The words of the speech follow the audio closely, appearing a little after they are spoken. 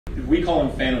We call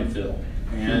him Phantom Phil,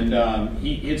 and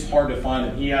it's hard to find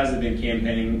him. He hasn't been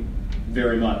campaigning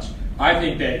very much. I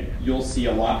think that you'll see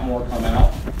a lot more come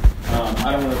out.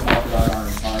 I don't want to talk about our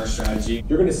entire strategy.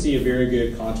 You're going to see a very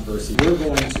good controversy. We're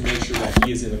going to make sure that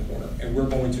he is in the corner, and we're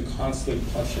going to constantly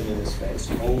punch him in his face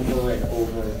over and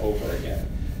over and over again.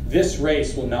 This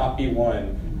race will not be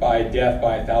won by death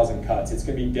by 1,000 cuts. It's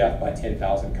going to be death by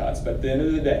 10,000 cuts. But at the end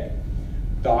of the day,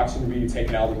 the oxygen will be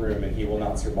taken out of the room, and he will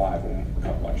not survive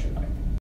come election night.